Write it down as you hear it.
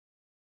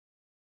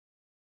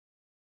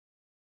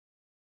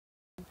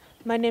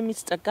My name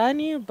is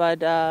Takani,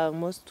 but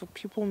most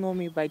people know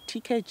me by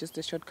TK, just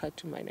a shortcut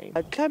to my name.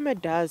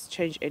 Climate does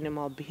change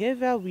animal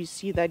behavior. We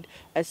see that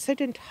at a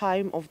certain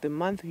time of the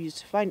month, we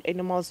find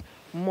animals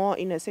more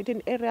in a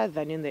certain area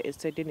than in a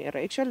certain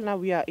area. Actually, now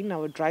we are in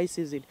our dry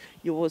season.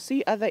 You will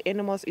see other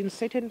animals in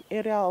certain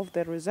area of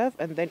the reserve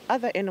and then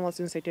other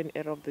animals in certain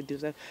area of the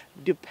reserve,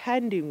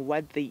 depending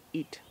what they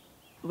eat.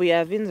 We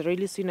haven't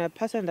really seen a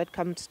person that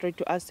comes straight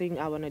to us saying,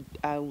 I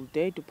will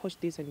dare to push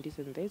this and this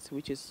and this,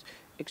 which is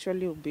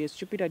actually will be a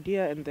stupid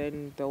idea, and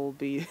then there will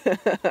be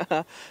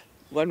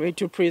one way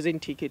to prison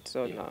ticket.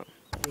 So no.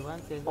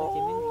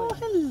 Oh,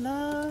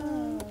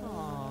 hello.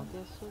 Oh,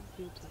 they're so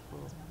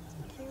beautiful.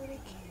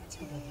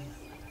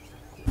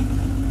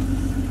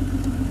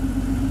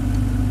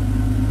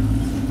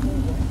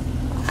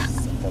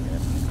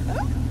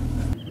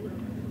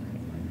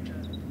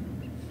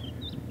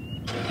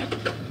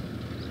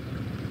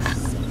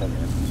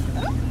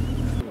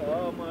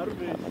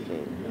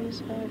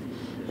 Reserve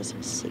is a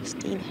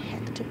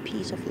 16-hectare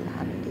piece of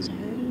land is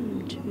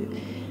home to a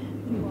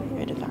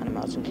myriad of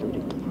animals,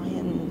 including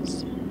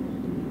lions.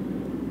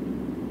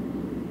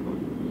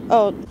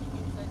 Oh.